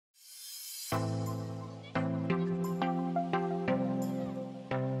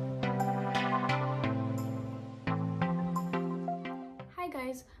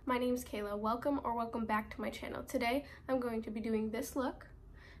my name's Kayla. Welcome back to my channel. Today I'm going to be doing this look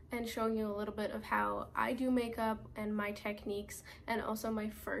and showing you a little bit of how I do makeup and my techniques, and also my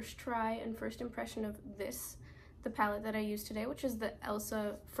first try and first impression of the palette that I use today, which is the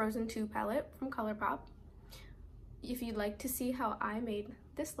Elsa Frozen 2 palette from Colourpop. If you'd like to see how I made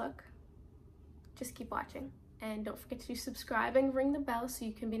this look, just keep watching. And don't forget to subscribe and ring the bell so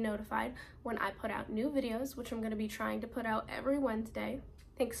you can be notified when I put out new videos, which I'm going to be trying to put out every Wednesday.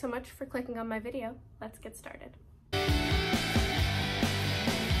 Thanks so much for clicking on my video. Let's get started.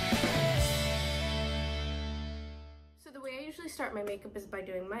 So the way I usually start my makeup is by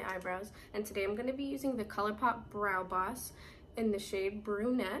doing my eyebrows, and today I'm going to be using the Colourpop Brow Boss in the shade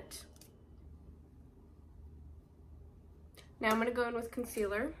Brunette. Now I'm going to go in with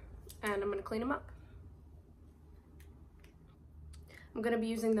concealer and I'm going to clean them up. I'm going to be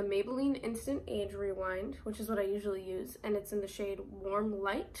using the Maybelline Instant Age Rewind, which is what I usually use, and it's in the shade Warm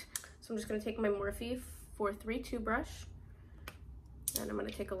Light. So I'm just going to take my Morphe 432 brush, and I'm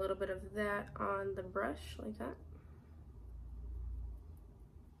going to take a little bit of that on the brush, like that.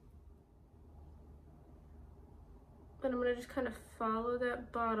 And I'm going to just kind of follow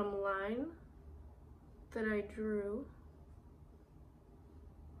that bottom line that I drew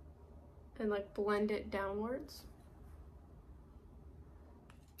and like blend it downwards.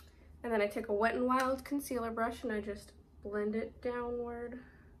 And then I take a Wet n Wild concealer brush and I just blend it downward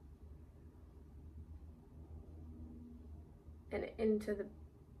and into the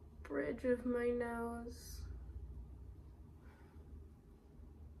bridge of my nose.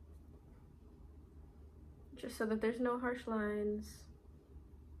 Just so that there's no harsh lines.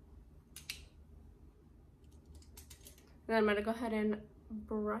 And then I'm gonna go ahead and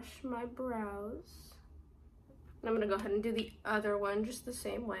brush my brows. And I'm going to go ahead and do the other one just the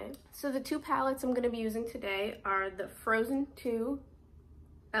same way. So the two palettes I'm going to be using today are the Frozen 2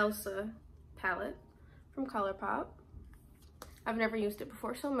 Elsa palette from Colourpop. I've never used it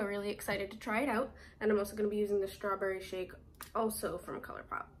before, so I'm really excited to try it out. And I'm also going to be using the Strawberry Shake, also from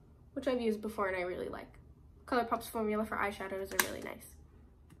Colourpop, which I've used before and I really like. Colourpop's formula for eyeshadows are really nice.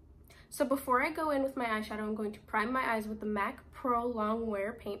 So before I go in with my eyeshadow, I'm going to prime my eyes with the MAC Pro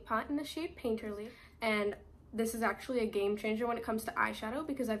Longwear Paint Pot in the shade Painterly. And this is actually a game changer when it comes to eyeshadow,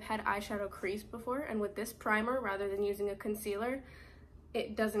 because I've had eyeshadow crease before, and with this primer, rather than using a concealer,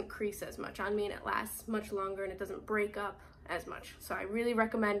 it doesn't crease as much on me and it lasts much longer and it doesn't break up as much. So I really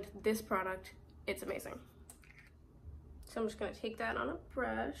recommend this product. It's amazing. So I'm just going to take that on a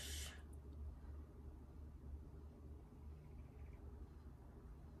brush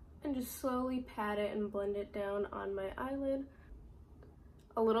and just slowly pat it and blend it down on my eyelid.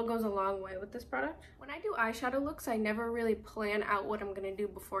 A little goes a long way with this product. When I do eyeshadow looks, I never really plan out what I'm gonna do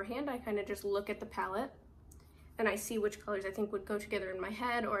beforehand. I kind of just look at the palette and I see which colors I think would go together in my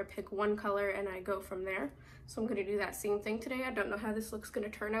head, or I pick one color and I go from there. So I'm gonna do that same thing today. I don't know how this looks gonna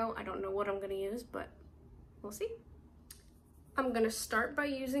turn out. I don't know what I'm gonna use, but we'll see. I'm gonna start by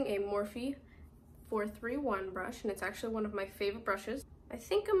using a Morphe 431 brush, and it's actually one of my favorite brushes. I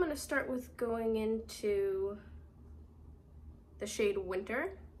think I'm gonna start with going into the shade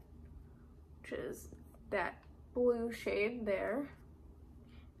Winter, which is that blue shade there.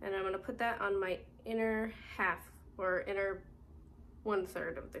 And I'm gonna put that on my inner half, or inner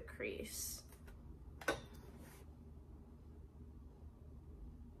 1/3 of the crease.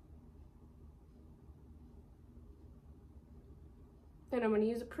 And I'm gonna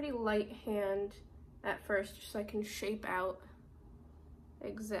use a pretty light hand at first, just so I can shape out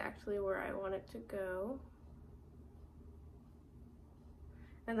exactly where I want it to go.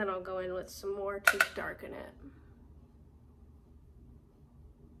 And then I'll go in with some more to darken it.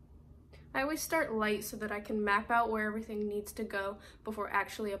 I always start light so that I can map out where everything needs to go before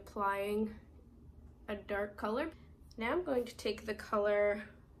actually applying a dark color. Now I'm going to take the color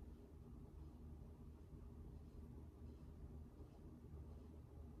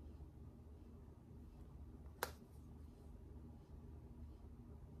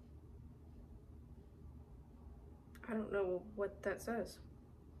I don't know what that says.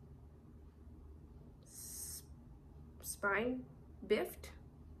 Spine Biffed.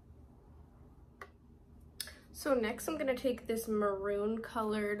 So next I'm gonna take this maroon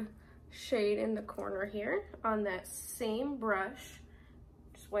colored shade in the corner here on that same brush,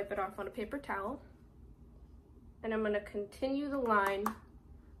 just wipe it off on a paper towel, and I'm gonna continue the line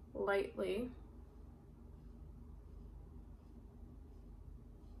lightly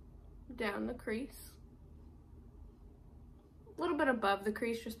down the crease, a little bit above the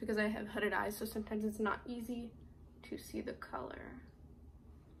crease, just because I have hooded eyes, so sometimes it's not easy to see the color.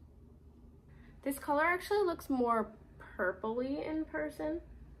 This color actually looks more purpley in person,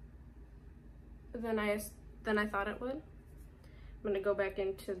 than I thought it would. I'm gonna go back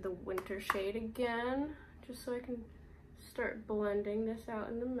into the winter shade again, just so I can start blending this out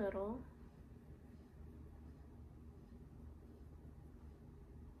in the middle.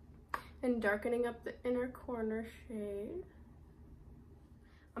 And darkening up the inner corner shade.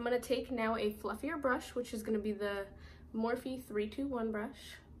 I'm gonna take now a fluffier brush, which is gonna be the Morphe 321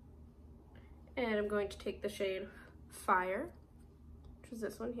 brush. And I'm going to take the shade Fire, which is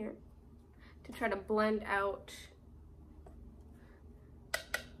this one here, to try to blend out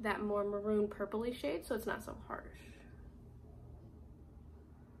that more maroon purpley shade so it's not so harsh.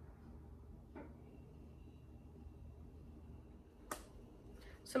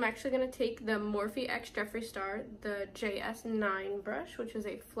 So I'm actually going to take the Morphe X Jeffree Star, the JS9 brush, which is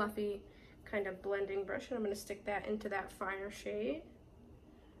a fluffy kind of blending brush, and I'm going to stick that into that Fire shade.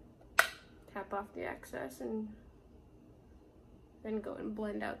 Tap off the excess and then go and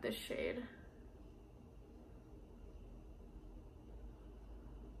blend out this shade.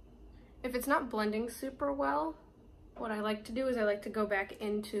 If it's not blending super well, what I like to do is I like to go back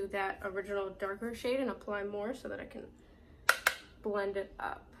into that original darker shade and apply more so that I can blend it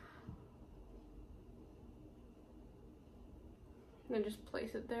up. And then just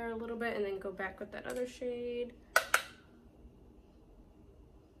place it there a little bit and then go back with that other shade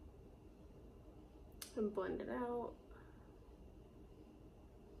and blend it out.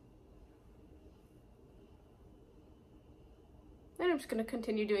 And I'm just going to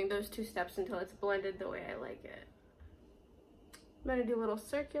continue doing those two steps until it's blended the way I like it. I'm going to do little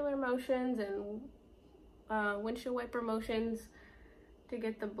circular motions and windshield wiper motions to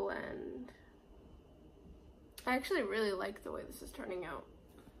get the blend. I actually really like the way this is turning out.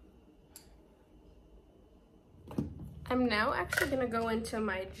 I'm now actually going to go into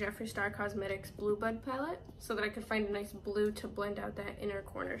my Jeffree Star Cosmetics Blue Bud palette so that I can find a nice blue to blend out that inner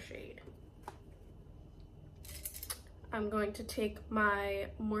corner shade. I'm going to take my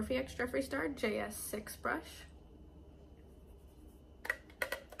Morphe X Jeffree Star JS6 brush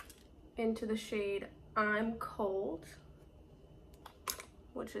into the shade I'm Cold,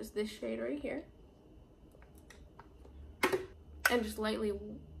 which is this shade right here, and just lightly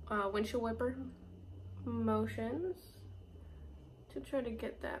windshield wiper motions to try to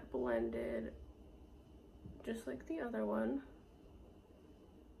get that blended just like the other one.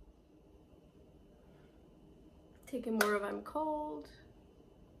 Taking more of I'm Cold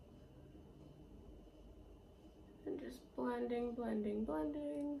and just blending, blending,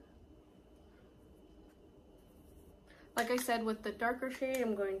 blending. Like I said, with the darker shade,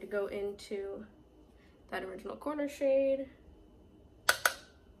 I'm going to go into that original corner shade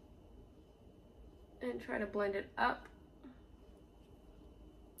and try to blend it up.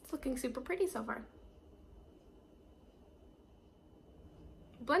 It's looking super pretty so far.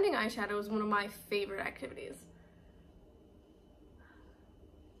 Blending eyeshadow is one of my favorite activities.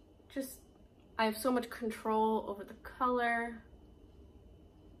 I have so much control over the color,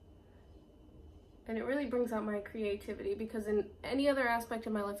 and it really brings out my creativity, because in any other aspect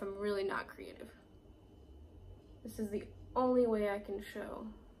of my life, I'm really not creative. This is the only way I can show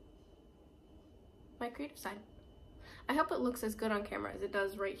my creative side. I hope it looks as good on camera as it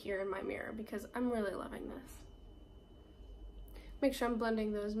does right here in my mirror, because I'm really loving this. Make sure I'm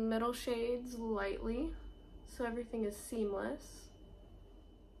blending those middle shades lightly so everything is seamless.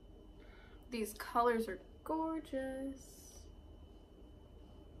 These colors are gorgeous.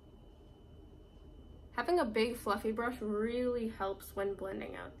 Having a big fluffy brush really helps when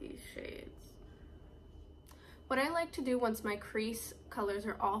blending out these shades. What I like to do once my crease colors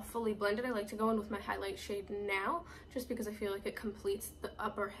are all fully blended, I like to go in with my highlight shade now, just because I feel like it completes the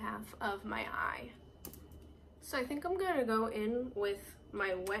upper half of my eye. So I think I'm gonna go in with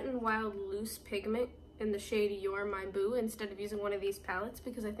my Wet n Wild loose pigment in the shade You're My Boo instead of using one of these palettes,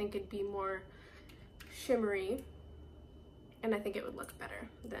 because I think it'd be more shimmery and I think it would look better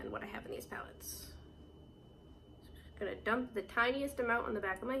than what I have in these palettes. So I'm just gonna dump the tiniest amount on the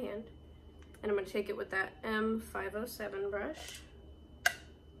back of my hand, and I'm gonna take it with that M507 brush,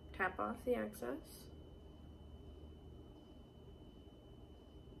 tap off the excess,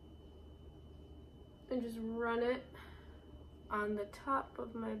 and just run it on the top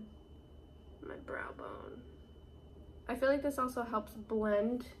of my brow bone. I feel like this also helps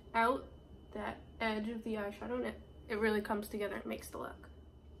blend out that edge of the eyeshadow, and it really comes together. It makes the look.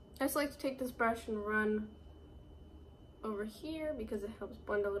 I just like to take this brush and run over here because it helps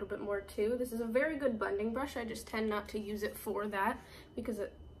blend a little bit more too. This is a very good blending brush. I just tend not to use it for that because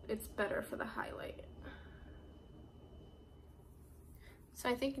it's better for the highlight. So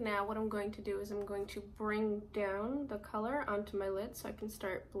I think now what I'm going to do is I'm going to bring down the color onto my lid so I can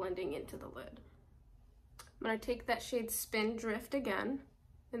start blending into the lid. I'm gonna take that shade Spin Drift again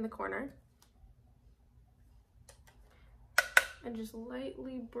in the corner and just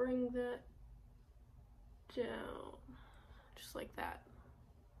lightly bring that down, just like that.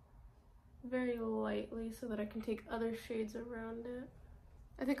 Very lightly so that I can take other shades around it.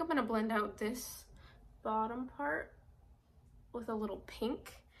 I think I'm gonna blend out this bottom part with a little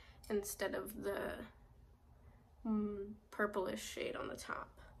pink instead of the purplish shade on the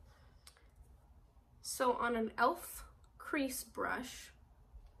top. So on an e.l.f. crease brush,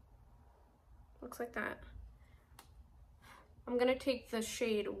 looks like that, I'm gonna take the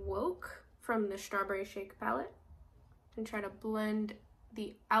shade Woke from the Strawberry Shake palette and try to blend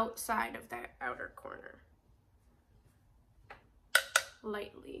the outside of that outer corner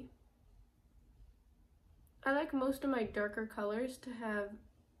lightly. I like most of my darker colors to have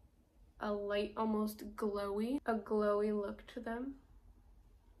a light, almost glowy look to them.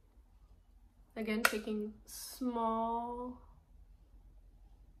 Again, taking small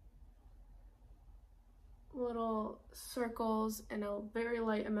little circles and a very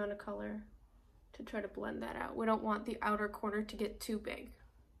light amount of color to try to blend that out. We don't want the outer corner to get too big.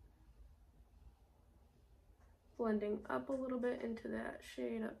 Blending up a little bit into that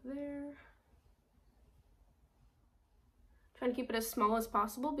shade up there. Trying to keep it as small as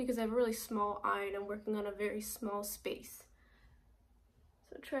possible because I have a really small eye and I'm working on a very small space.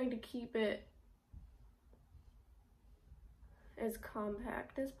 So trying to keep it as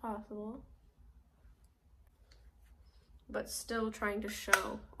compact as possible, but still trying to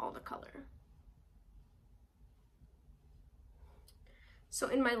show all the color. So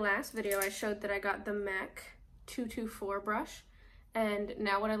in my last video, I showed that I got the MAC 224 brush, and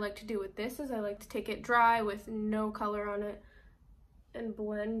now what I like to do with this is I like to take it dry with no color on it and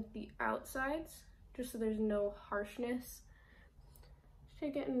blend the outsides just so there's no harshness. Just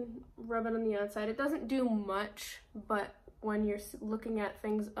take it and rub it on the outside. It doesn't do much, but when you're looking at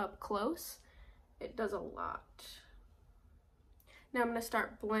things up close, it does a lot. Now I'm going to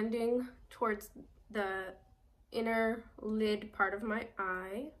start blending towards the inner lid part of my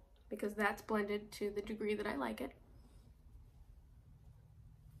eye because that's blended to the degree that I like it.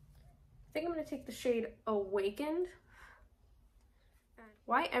 I think I'm going to take the shade Awakened.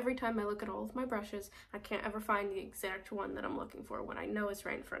 Why every time I look at all of my brushes, I can't ever find the exact one that I'm looking for when I know it's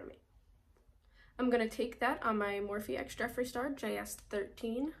right in front of me. I'm going to take that on my Morphe X Jeffree Star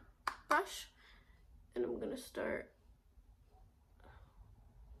JS13 brush, and I'm going to start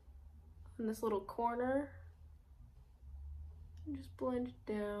in this little corner and just blend it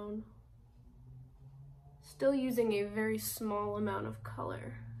down. Still using a very small amount of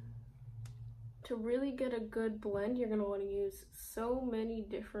color. To really get a good blend, you're going to want to use so many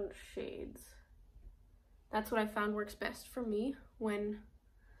different shades. That's what I found works best for me when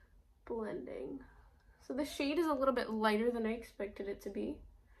blending. So the shade is a little bit lighter than I expected it to be.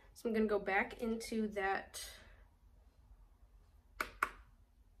 So I'm going to go back into that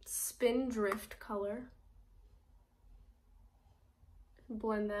Spin Drift color.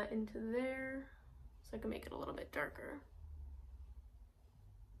 Blend that into there so I can make it a little bit darker.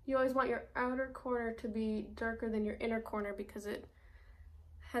 You always want your outer corner to be darker than your inner corner because it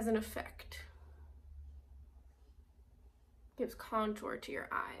has an effect. Gives contour to your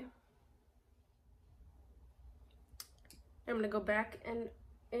eye. I'm going to go back and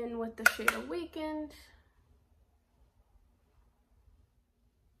in with the shade Awakened.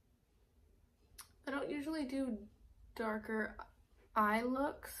 I don't usually do darker eye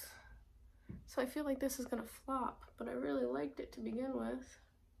looks, so I feel like this is going to flop, but I really liked it to begin with.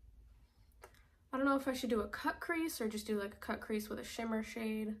 I don't know if I should do a cut crease or just do like a cut crease with a shimmer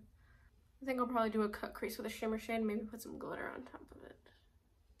shade. I think I'll probably do a cut crease with a shimmer shade and maybe put some glitter on top of it.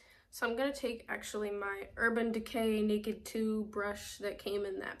 So I'm going to take actually my Urban Decay Naked 2 brush that came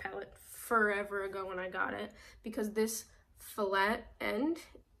in that palette forever ago when I got it, because this flat end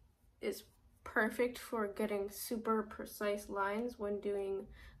is perfect for getting super precise lines when doing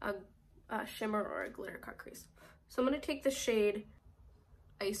a shimmer or a glitter cut crease. So I'm going to take the shade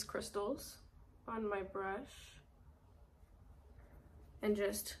Ice Crystals on my brush and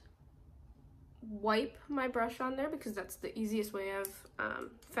just wipe my brush on there because that's the easiest way I've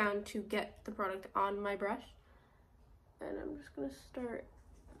found to get the product on my brush. And I'm just going to start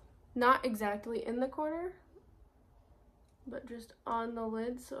not exactly in the corner, but just on the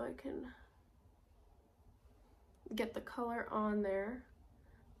lid so I can get the color on there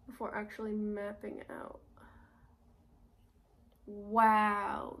before actually mapping out.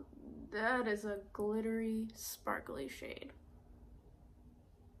 Wow, that is a glittery, sparkly shade.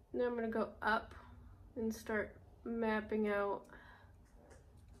 Now I'm going to go up and start mapping out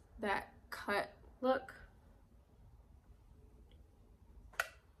that cut look.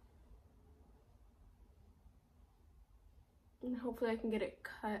 And hopefully I can get it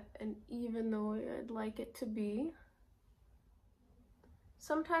cut and even the way I'd like it to be.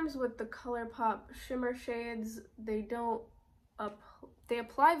 Sometimes with the Colourpop shimmer shades, they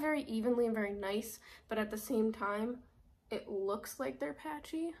apply very evenly and very nice, but at the same time, it looks like they're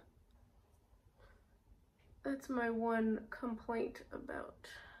patchy. That's my one complaint about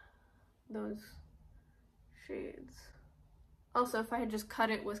those shades. Also, if I had just cut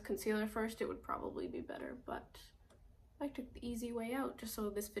it with concealer first, it would probably be better, but I took the easy way out just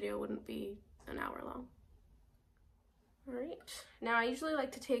so this video wouldn't be an hour long. All right, now I usually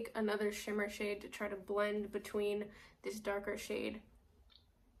like to take another shimmer shade to try to blend between this darker shade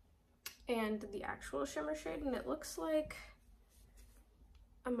and the actual shimmer shade, and it looks like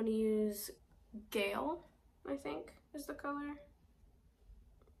I'm gonna use Gale, I think is the color,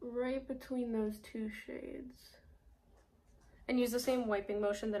 right between those two shades, and use the same wiping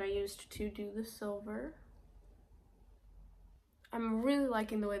motion that I used to do the silver. I'm really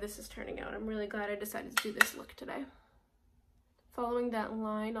liking the way this is turning out. I'm really glad I decided to do this look today. Following that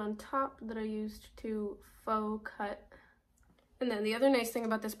line on top that I used to faux cut. And then the other nice thing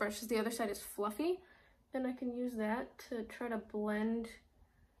about this brush is the other side is fluffy, and I can use that to try to blend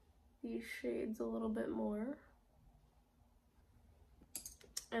these shades a little bit more.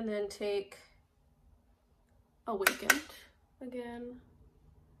 And then take Awakened again.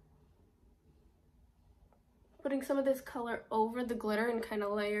 Putting some of this color over the glitter and kind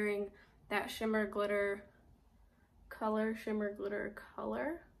of layering that shimmer glitter color, shimmer glitter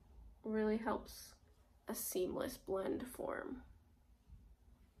color really helps a seamless blend form.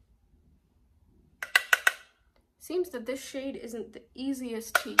 Seems that this shade isn't the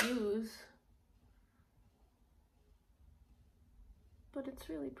easiest to use, but it's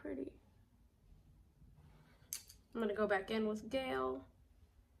really pretty. I'm gonna go back in with Gale,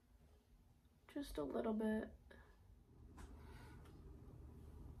 just a little bit.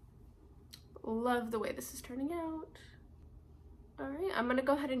 Love the way this is turning out. All right, I'm gonna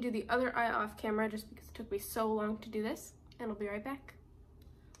go ahead and do the other eye off camera just because it took me so long to do this, and I'll be right back.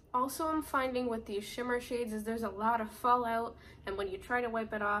 Also, I'm finding with these shimmer shades is there's a lot of fallout, and when you try to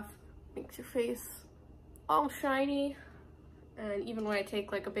wipe it off, it makes your face all shiny. And even when I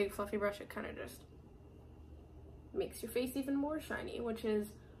take like a big fluffy brush, it kind of just makes your face even more shiny, which is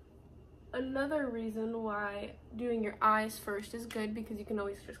another reason why doing your eyes first is good, because you can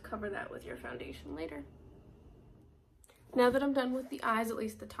always just cover that with your foundation later. Now that I'm done with the eyes, at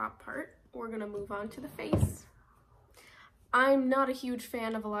least the top part, we're gonna move on to the face. I'm not a huge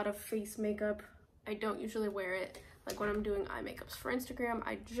fan of a lot of face makeup. I don't usually wear it. Like when I'm doing eye makeups for Instagram,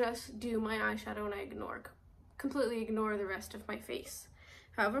 I just do my eyeshadow and I completely ignore the rest of my face.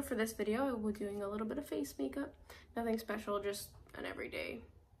 However, for this video, I will be doing a little bit of face makeup. Nothing special, just an everyday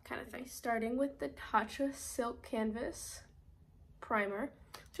kind of thing. Starting with the Tatcha Silk Canvas primer,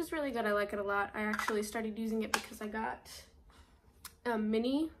 which is really good. I like it a lot. I actually started using it because I got a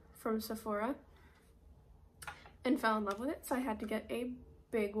mini from Sephora and fell in love with it, so I had to get a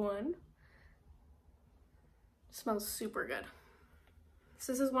big one. It smells super good.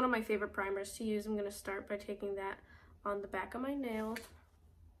 So this is one of my favorite primers to use. I'm going to start by taking that on the back of my nail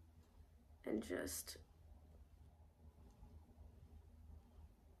and just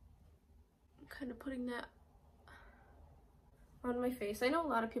kind of putting that on my face. I know a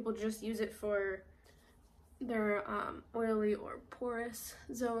lot of people just use it for their oily or porous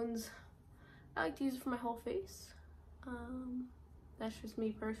zones. I like to use it for my whole face. That's just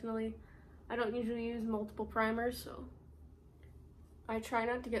me personally. I don't usually use multiple primers, so I try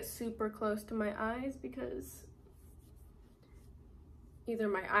not to get super close to my eyes because either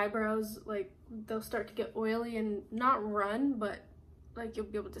my eyebrows, like, they'll start to get oily and not run, but like you'll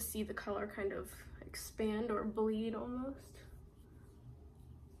be able to see the color kind of expand or bleed almost,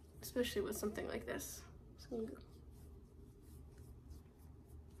 especially with something like this. So,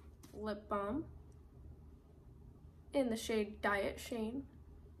 lip balm in the shade Diet Shane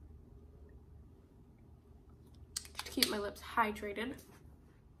to keep my lips hydrated.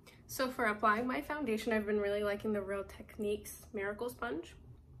 So for applying my foundation, I've been really liking the Real Techniques Miracle Sponge.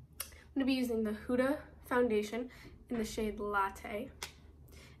 I'm going to be using the Huda foundation in the shade Latte.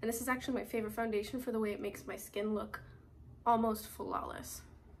 And this is actually my favorite foundation for the way it makes my skin look almost flawless.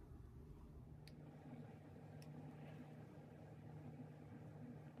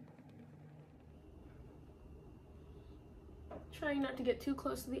 Trying not to get too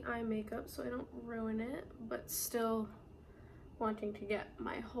close to the eye makeup so I don't ruin it, but still wanting to get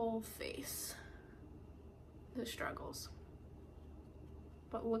my whole face the struggles.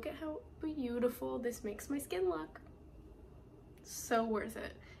 But look at how beautiful this makes my skin look. So worth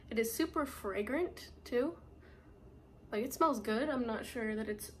it. It is super fragrant too, Like, it smells good. I'm not sure that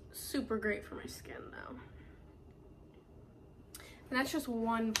it's super great for my skin though. And that's just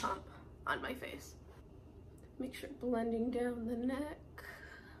one pump on my face. Make sure blending down the neck.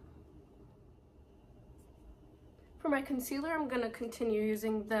 For my concealer, I'm gonna continue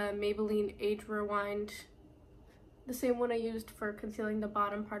using the Maybelline Age Rewind, the same one I used for concealing the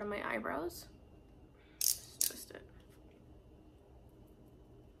bottom part of my eyebrows. Just twist it.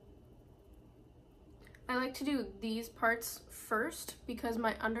 I like to do these parts first because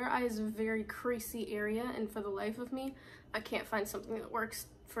my under eye is a very creasy area, and for the life of me, I can't find something that works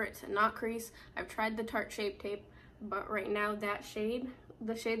for it to not crease. I've tried the Tarte Shape Tape, but right now that shade,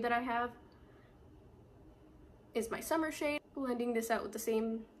 the shade that I have, is my summer shade. Blending this out with the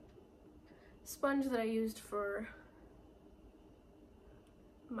same sponge that I used for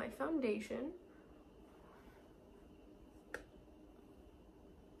my foundation.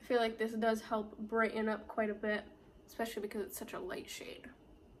 I feel like this does help brighten up quite a bit, especially because it's such a light shade.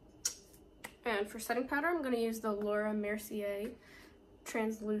 And for setting powder, I'm going to use the Laura Mercier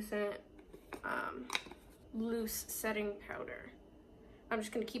translucent loose setting powder. I'm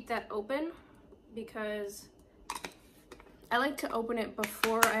just going to keep that open because I like to open it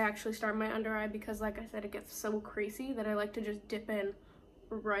before I actually start my under eye, because like I said, it gets so creasy that I like to just dip in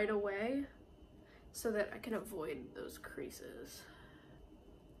right away so that I can avoid those creases.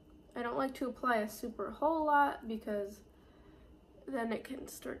 I don't like to apply a super whole lot because then it can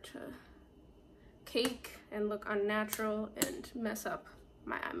start to cake and look unnatural and mess up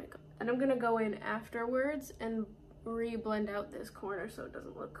my eye makeup. And I'm gonna go in afterwards and re-blend out this corner so it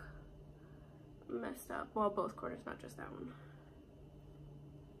doesn't look messed up. Well, both corners, not just that one.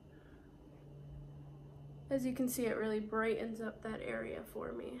 As you can see, it really brightens up that area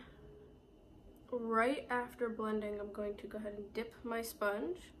for me. Right after blending, I'm going to go ahead and dip my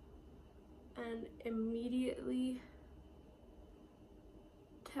sponge and immediately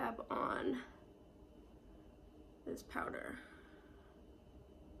tap on this powder.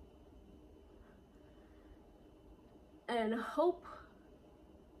 And hope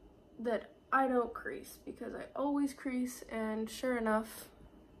that I don't crease, because I always crease, and sure enough,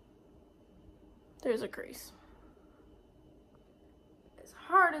 there's a crease. As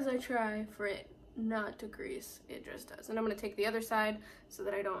hard as I try for it not to crease, it just does. And I'm going to take the other side so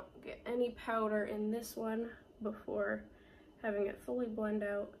that I don't get any powder in this one before having it fully blend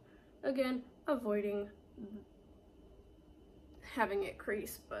out. Again, avoiding having it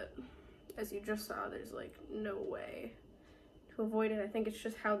crease, but as you just saw, there's like no way to avoid it. I think it's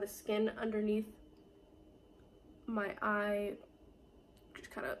just how the skin underneath my eye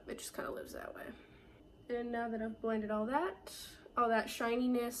just kind of lives that way. And now that I've blended all that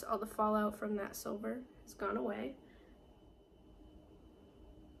shininess, all the fallout from that silver has gone away.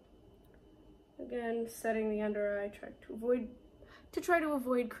 Again, setting the under eye, try to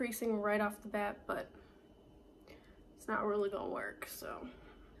avoid creasing right off the bat, but it's not really gonna work. So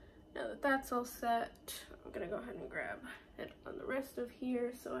now that that's all set, I'm gonna go ahead and grab it on the rest of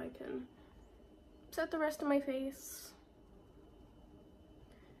here so I can set the rest of my face.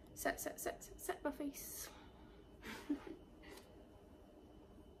 Set my face.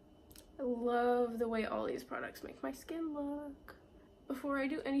 I love the way all these products make my skin look. Before I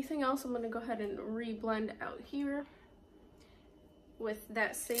do anything else, I'm gonna go ahead and re-blend out here with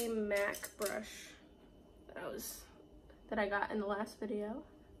that same MAC brush that I got in the last video.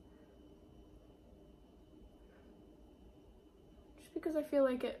 Just because I feel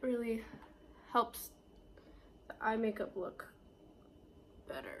like it really helps the eye makeup look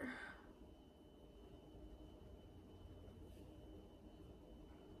better.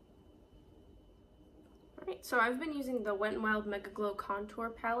 Alright, so I've been using the Wet n Wild Mega Glow Contour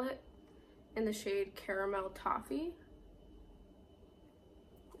Palette in the shade Caramel Toffee.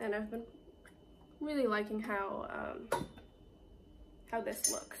 And I've been really liking how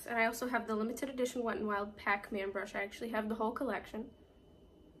this looks. And I also have the limited edition Wet n Wild Pac-Man brush. I actually have the whole collection.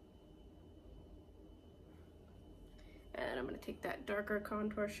 And I'm going to take that darker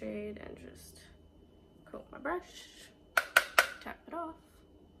contour shade and just coat my brush, tap it off,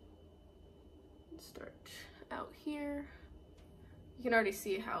 and start out here. You can already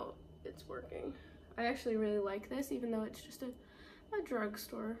see how it's working. I actually really like this, even though it's just a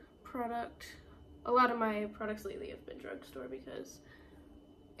drugstore product. A lot of my products lately have been drugstore because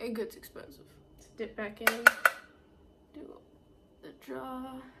it gets expensive. Let's dip back in, do the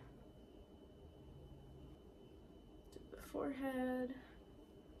jaw, do the forehead.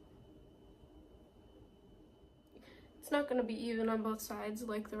 It's not going to be even on both sides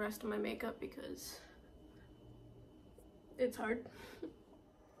like the rest of my makeup because it's hard.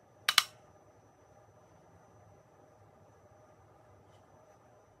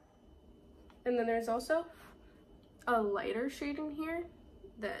 And then there's also a lighter shade in here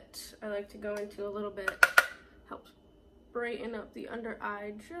that I like to go into a little bit. Helps brighten up the under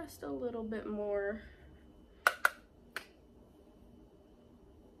eye just a little bit more.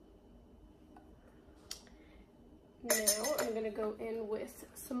 Now I'm gonna go in with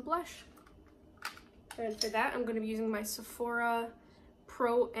some blush. And for that, I'm gonna be using my Sephora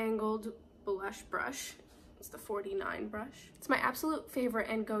Pro Angled Blush Brush. It's the 49 brush. It's my absolute favorite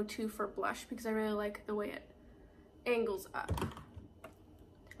and go-to for blush because I really like the way it angles up.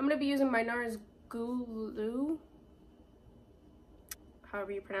 I'm gonna be using my NARS Gulu.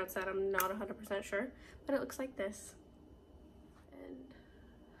 However you pronounce that, I'm not 100% sure, but it looks like this. And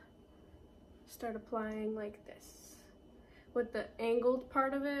start applying like this. With the angled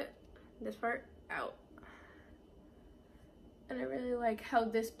part of it, this part, out. And I really like how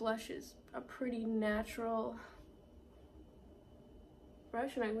this blush is a pretty natural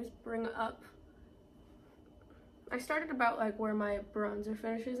brush, and I always bring up. I started about like where my bronzer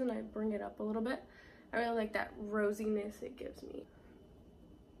finishes and I bring it up a little bit. I really like that rosiness it gives me.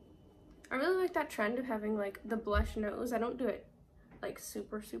 I really like that trend of having like the blush nose. I don't do it like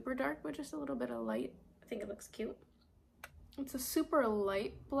super dark, but just a little bit of light. I think it looks cute. It's a super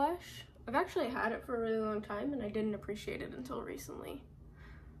light blush. I've actually had it for a really long time and I didn't appreciate it until recently.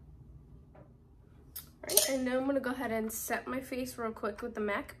 Alright, and now I'm gonna go ahead and set my face real quick with the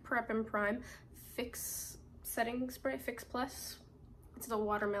MAC Prep and Prime Fix Setting Spray, Fix Plus. It's the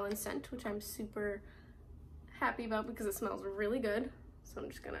watermelon scent, which I'm super happy about because it smells really good. So I'm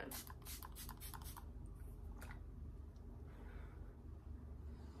just gonna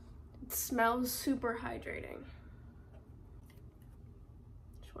it smells super hydrating.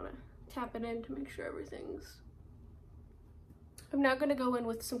 Just wanna tap it in to make sure everything's. I'm now gonna go in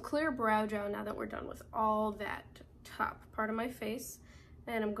with some clear brow gel now that we're done with all that top part of my face.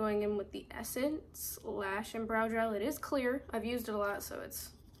 And I'm going in with the Essence Lash and Brow Gel. It is clear. I've used it a lot, so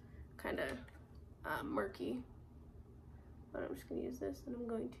it's kind of murky. But I'm just gonna use this and I'm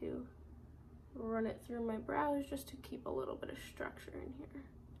going to run it through my brows just to keep a little bit of structure in here.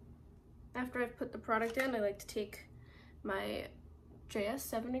 After I've put the product in, I like to take my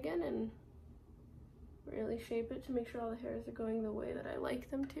JS7 again and really shape it to make sure all the hairs are going the way that I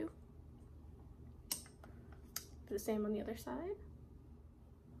like them to. Do the same on the other side.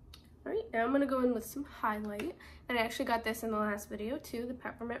 All right, now I'm gonna go in with some highlight. And I actually got this in the last video too, the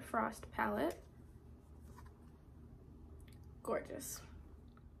Peppermint Frost palette. Gorgeous.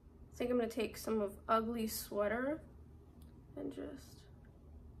 I think I'm gonna take some of Ugly Sweater and just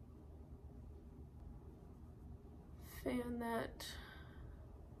fan that.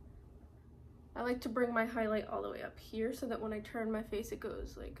 I like to bring my highlight all the way up here so that when I turn my face, it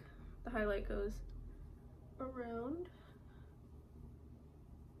goes like, the highlight goes around.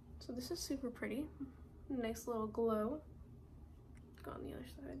 So this is super pretty. Nice little glow. Go on the other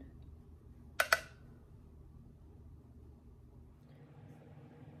side.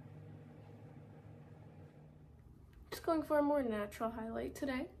 Just going for a more natural highlight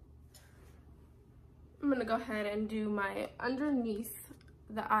today. I'm gonna go ahead and do my underneath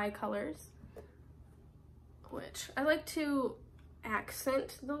the eye colors, which I like to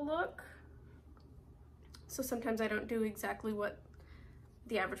accent the look. So sometimes I don't do exactly what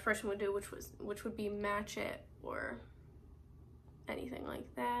the average person would do, which would be match it or anything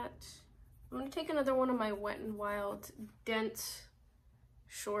like that. I'm gonna take another one of my Wet n Wild Dent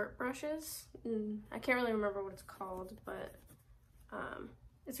short brushes. I can't really remember what it's called, but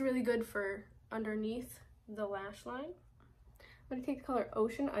it's really good for underneath the lash line. I'm gonna take the color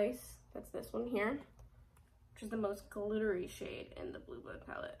Ocean Ice. That's this one here, which is the most glittery shade in the Blue Book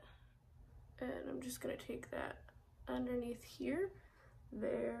palette. And I'm just gonna take that underneath here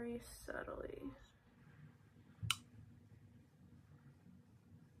very subtly.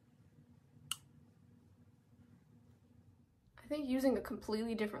 I think using a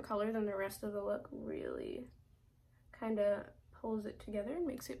completely different color than the rest of the look really kind of pulls it together and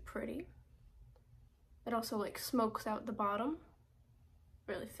makes it pretty. It also like smokes out the bottom,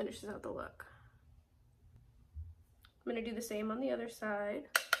 really finishes out the look. I'm gonna do the same on the other side.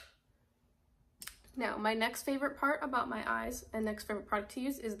 Now, my next favorite part about my eyes and next favorite product to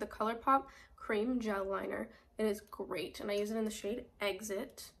use is the Colourpop Cream Gel Liner. It is great, and I use it in the shade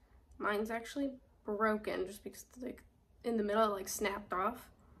Exit. Mine's actually broken just because like in the middle it like snapped off.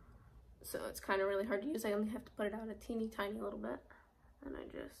 So it's kind of really hard to use. I only have to put it out a teeny tiny little bit. And I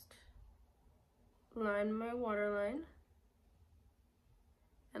just line my waterline.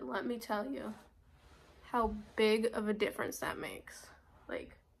 And let me tell you how big of a difference that makes.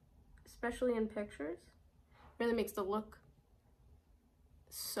 Like, especially in pictures, really makes the look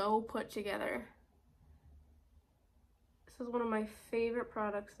so put together. This is one of my favorite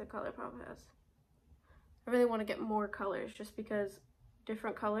products that Colourpop has. I really want to get more colors just because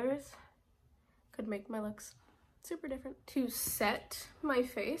different colors could make my looks super different. To set my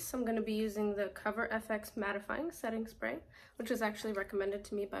face, I'm going to be using the Cover FX Mattifying Setting Spray, which was actually recommended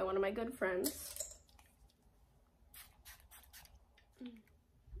to me by one of my good friends.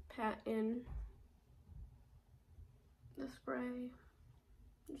 Pat in the spray.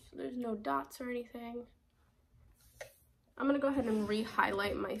 There's no dots or anything. I'm going to go ahead and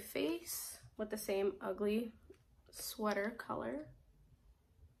re-highlight my face with the same ugly sweater color.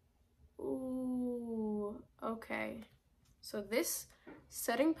 Ooh, okay. So this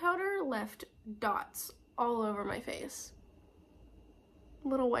setting powder left dots all over my face.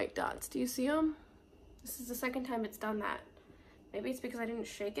 Little white dots, do you see them? This is the second time it's done that. Maybe it's because I didn't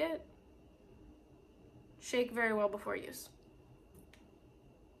shake it. Shake very well before use.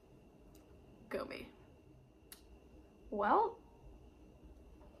 Go me. Well,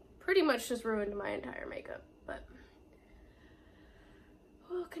 pretty much just ruined my entire makeup, but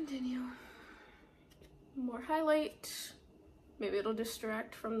we'll continue. More highlight. Maybe it'll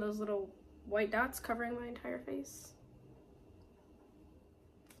distract from those little white dots covering my entire face.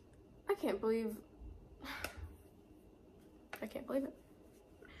 I can't believe it.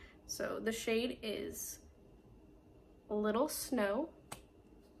 So the shade is Little Snow,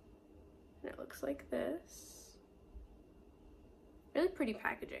 and it looks like this. Really pretty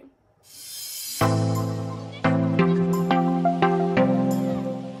packaging.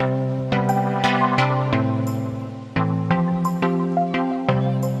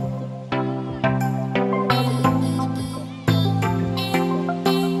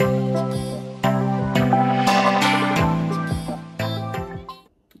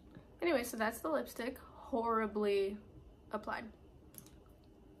 Anyway, so that's the lipstick, horribly applied.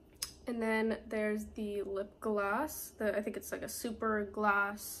 And then there's the lip gloss. I think it's like a super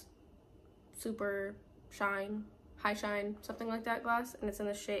gloss, super shine, high shine, something like that gloss. And it's in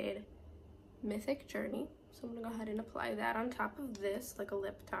the shade Mythic Journey. So I'm gonna go ahead and apply that on top of this, like a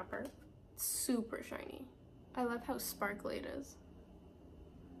lip topper. It's super shiny. I love how sparkly it is.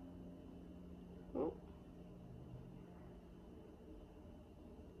 Ooh.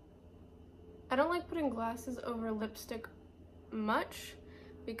 I don't like putting glosses over lipstick much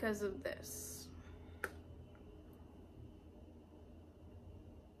because of this.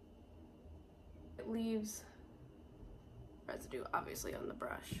 It leaves residue obviously on the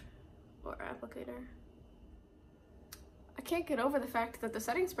brush or applicator. I can't get over the fact that the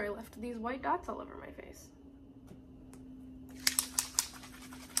setting spray left these white dots all over my face.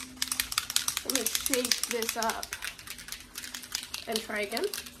 I'm gonna shake this up and try again.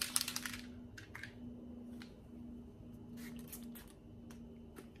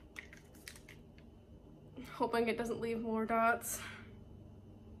 Hoping it doesn't leave more dots.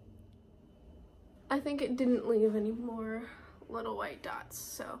 I think it didn't leave any more little white dots,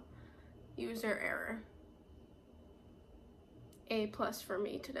 so user error. A+ for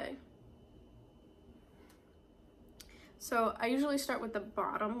me today. So I usually start with the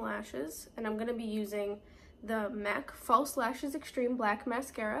bottom lashes, and I'm gonna be using the MAC False Lashes Extreme Black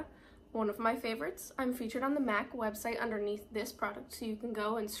Mascara, one of my favorites. I'm featured on the MAC website underneath this product, so you can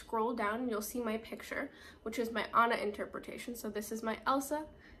go and scroll down and you'll see my picture, which is my Anna interpretation. So this is my Elsa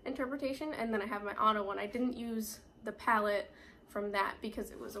interpretation, and then I have my Anna one. I didn't use the palette from that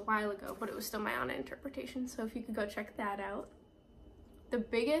because it was a while ago, but it was still my Anna interpretation, so if you could go check that out. The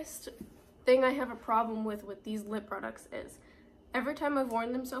biggest thing I have a problem with these lip products is every time I've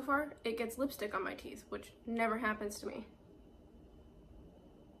worn them so far, it gets lipstick on my teeth, which never happens to me.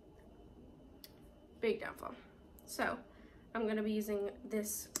 Big downfall. So I'm gonna be using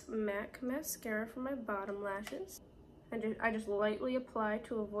this MAC mascara for my bottom lashes, and I just lightly apply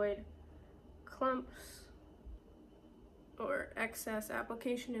to avoid clumps or excess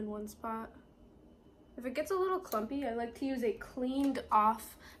application in one spot. If it gets a little clumpy, I like to use a cleaned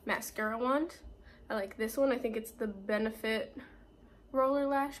off mascara wand. I like this one. I think it's the Benefit Roller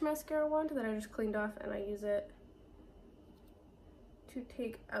Lash Mascara wand that I just cleaned off, and I use it to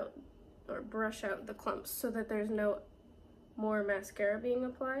take out or brush out the clumps so that there's no more mascara being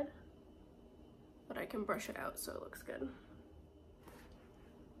applied, but I can brush it out so it looks good.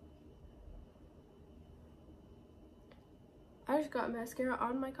 I just got mascara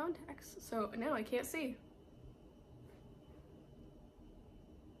on my contacts, so now I can't see.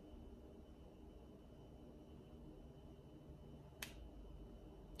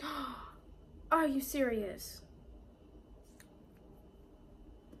 Are you serious?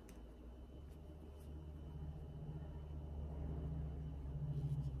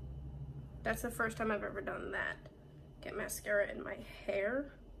 That's the first time I've ever done that. Get mascara in my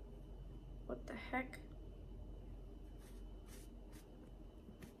hair. What the heck?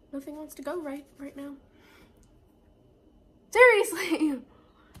 Nothing wants to go right now. Seriously!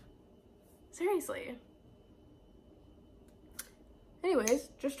 Seriously. Anyways,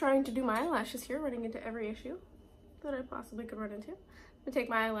 just trying to do my eyelashes here, running into every issue that I possibly could run into. I'm gonna take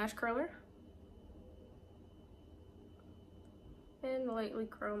my eyelash curler and lightly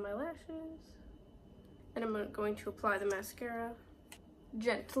curl my lashes. And I'm going to apply the mascara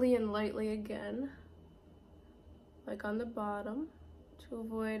gently and lightly again, like on the bottom, to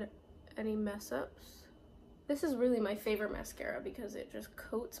avoid any mess ups. This is really my favorite mascara because it just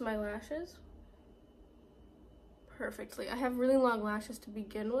coats my lashes perfectly. I have really long lashes to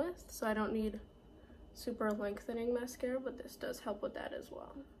begin with, so I don't need super lengthening mascara, but this does help with that as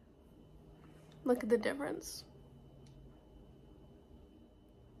well. Look at the difference.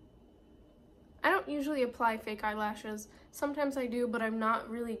 I don't usually apply fake eyelashes. Sometimes I do, but I'm not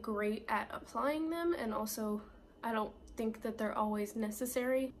really great at applying them, and also I don't think that they're always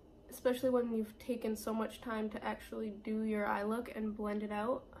necessary, especially when you've taken so much time to actually do your eye look and blend it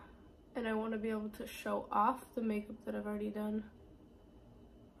out. And I want to be able to show off the makeup that I've already done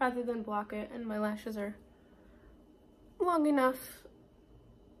rather than block it, and my lashes are long enough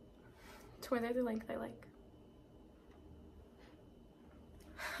to where they're the length I like.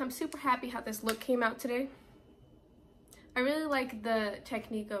 I'm super happy how this look came out today. I really like the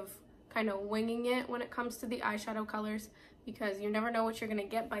technique of kind of winging it when it comes to the eyeshadow colors, because you never know what you're going to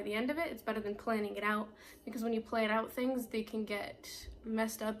get by the end of it. It's better than planning it out, because when you plan out things, they can get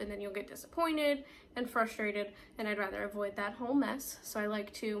messed up and then you'll get disappointed and frustrated, and I'd rather avoid that whole mess. So I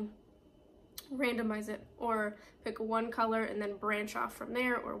like to randomize it, or pick one color and then branch off from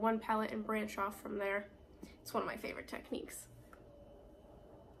there, or one palette and branch off from there. It's one of my favorite techniques.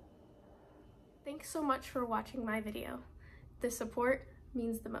 Thanks so much for watching my video. The support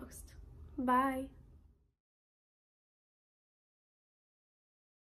means the most. Bye.